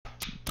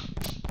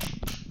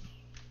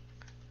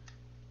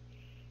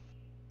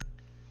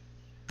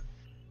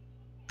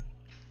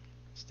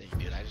Stink,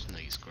 dude, I just know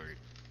you scored.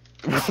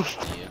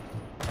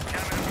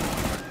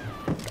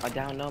 I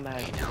down nomad.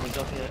 Hey, Let me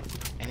go for it.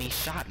 And he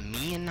shot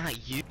me and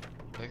not you.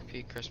 Quick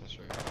peek Christmas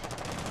tree.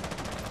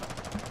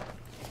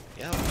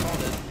 Yeah, we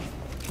called it.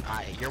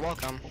 Alright, you're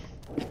welcome.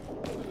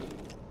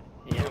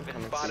 Yeah, I'm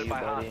coming for you,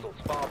 buddy.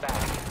 Fall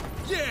back.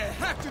 Yeah,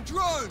 hack the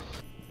drone!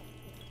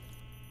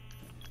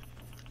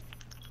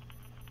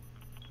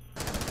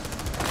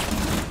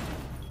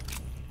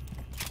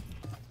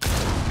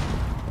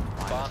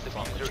 Bomb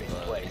diffuser in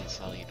place. Didn't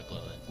tell you to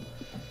blow it.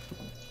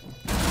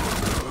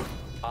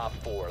 Op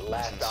 4,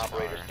 last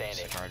operator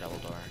standing. Cigar double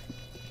door.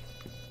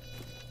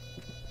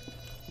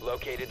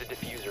 Located the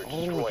diffuser.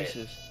 Oh, Destroy it.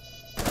 Jesus.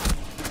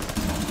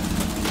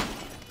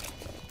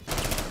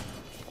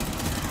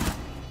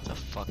 What the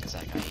fuck is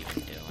that guy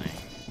even doing?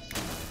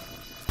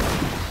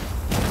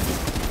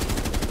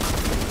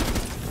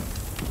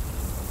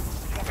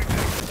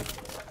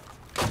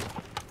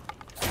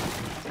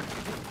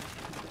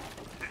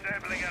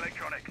 Disabling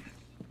electronics.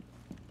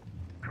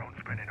 Drone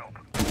spinning up.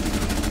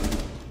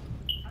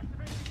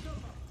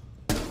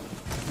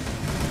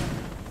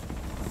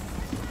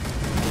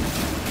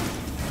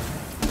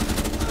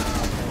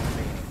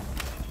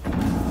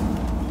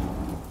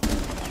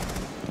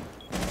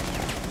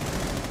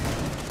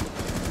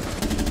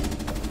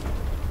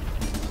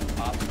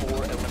 Op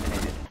 4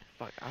 eliminated.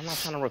 Fuck, I'm not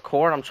trying to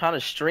record, I'm trying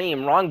to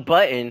stream. Wrong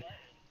button.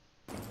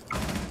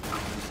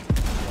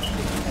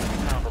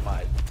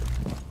 Compromised.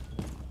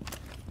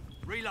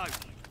 Reload.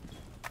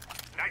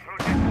 Nitro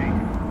testing.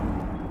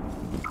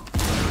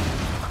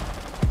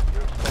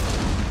 You're exposed.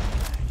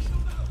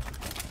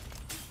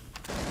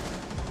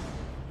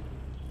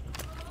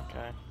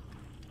 Okay.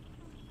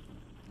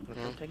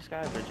 Take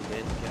Skybridge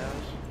again,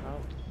 guys. Oh.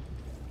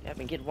 Yeah,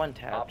 but get one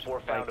tab. Op 4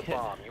 found a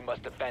bomb. You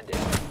must defend it.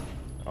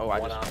 Oh, I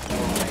One just, Op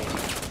 4 remaining.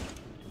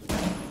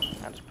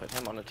 I just put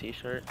him on a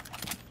t-shirt.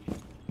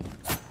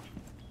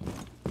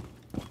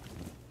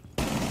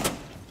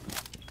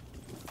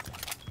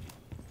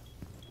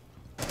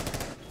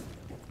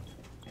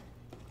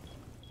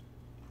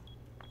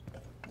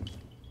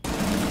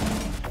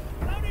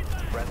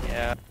 Friendly.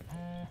 Yeah.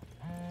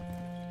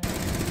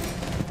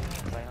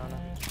 Play on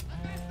him.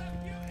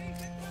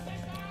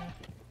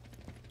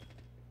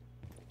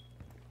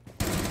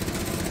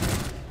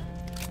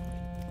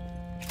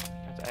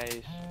 That's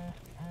ace.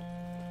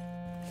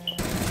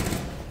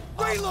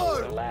 Op 4,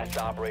 Reload! the last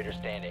operator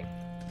standing.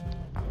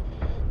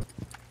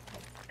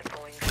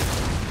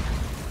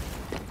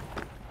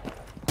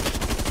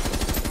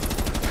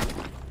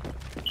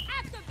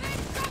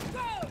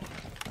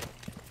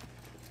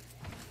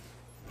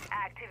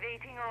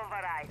 Activating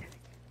override.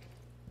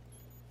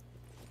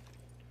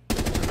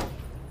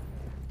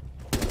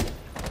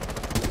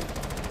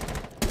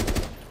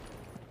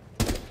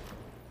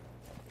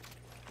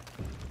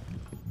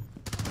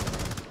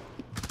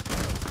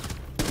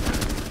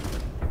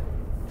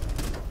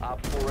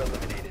 Op 4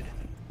 eliminated.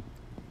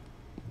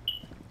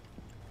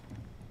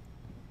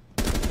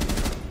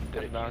 The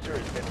diffuser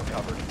has been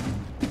recovered.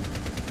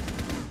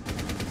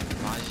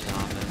 Raj's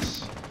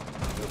office.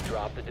 You have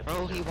dropped the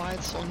Oh, he diffuser.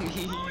 wide swung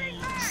me.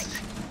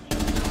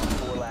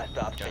 4 last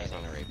op Guy's standing.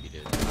 on a rape, you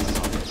dude. That's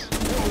office.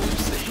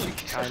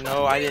 Whoa, I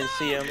know, I didn't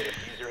see him. The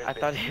diffuser I has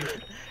thought been he,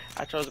 secured.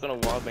 I thought I was gonna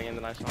wallbang and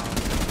then I saw him.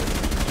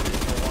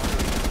 No longer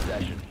in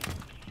possession.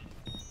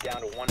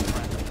 Down to one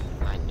friendly.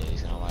 I knew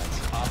he's gonna wide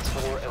swing. Op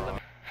 4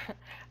 eliminated.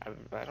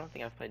 I don't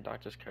think I've played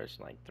Doctor's Curse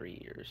in like 3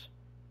 years.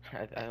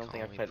 I don't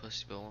think I've Call me played.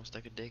 pussy, but won't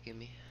stick a dick in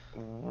me.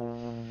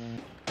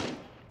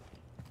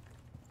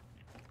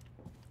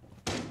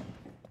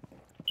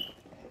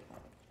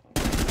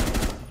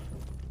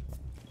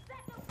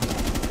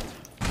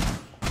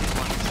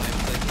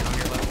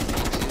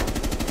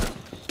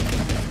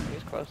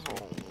 He's close.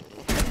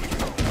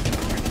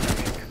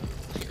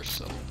 You're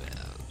so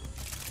bad.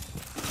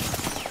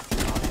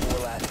 Op 4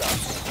 last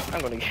op.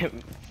 I'm gonna get.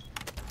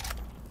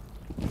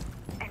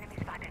 Enemy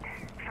spotted.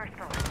 First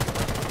floor.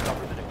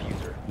 Cover the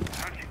diffuser.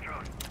 Launching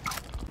drone.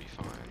 I'll be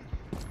fine.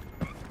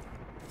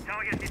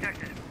 Target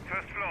detected.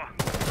 First floor.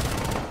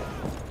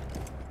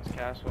 It's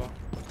castle.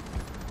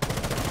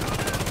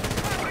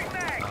 Bring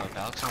back!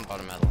 Valk's on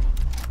bottom metal.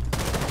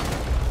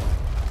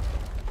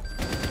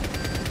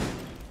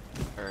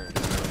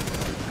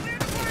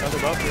 Those are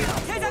both.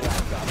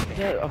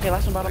 Yeah, okay,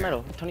 last one bottom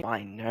middle. Tony.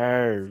 My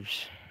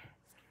nerves.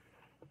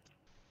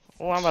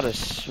 Oh, I'm about to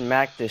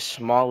smack this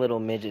small little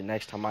midget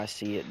next time I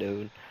see it,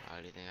 dude. How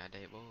do you think I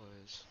date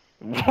boys?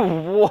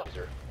 What?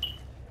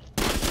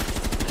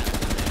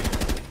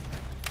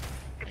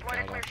 Deploy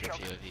a clear shield.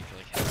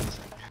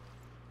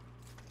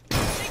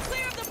 Stay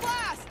clear of the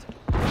blast!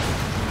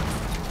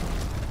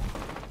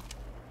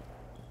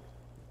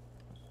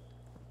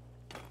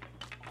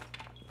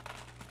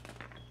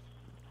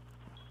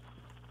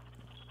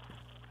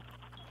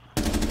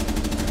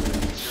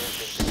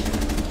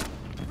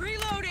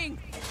 Reloading!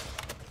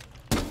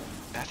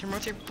 Bathroom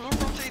rotate,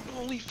 rotate,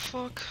 holy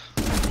fuck.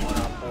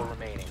 1 op 4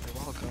 remaining.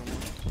 You're welcome.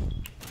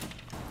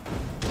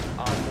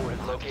 Op 4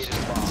 has located a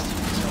bomb.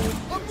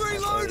 I'm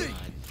reloading!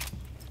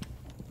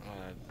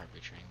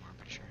 Arbitrary, I'm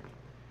pretty sure.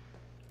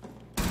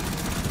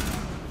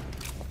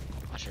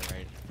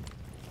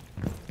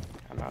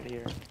 out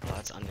here. Oh,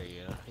 that's under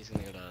you. He's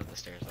gonna go to the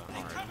stairs though.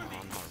 Hard. On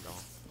hard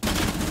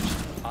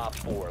ball. Op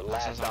 4,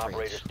 last Sounds outrageous.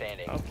 operator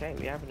standing. Okay,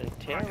 we have an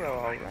Intero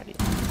already.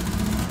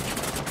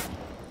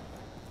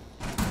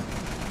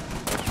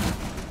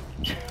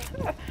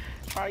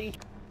 Are you?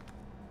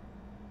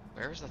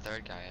 Where was the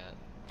third guy at?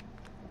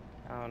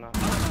 I don't know.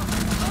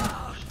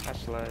 That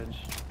sledge.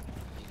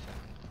 He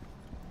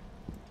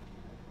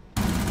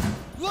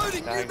found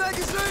Loading new Dang.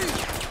 magazine!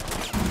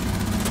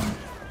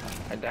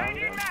 I downed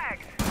him.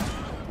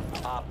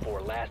 Op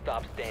 4, last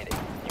stop standing. You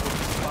will be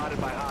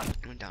spotted by hostiles.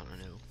 it. Went down a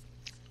new.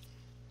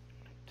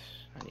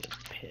 I need to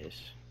piss.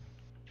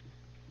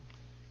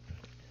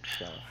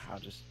 So I'll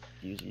just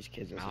use these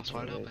kids as a Mouth's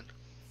wide toilet. open.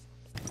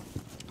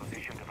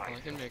 Position I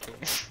device. can make it.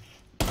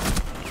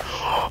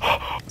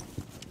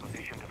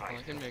 Position I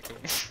device. can make it.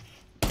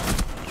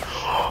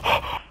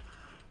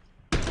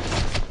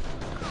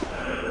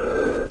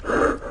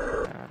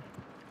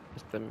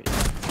 It's the.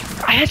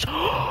 I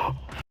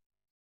had.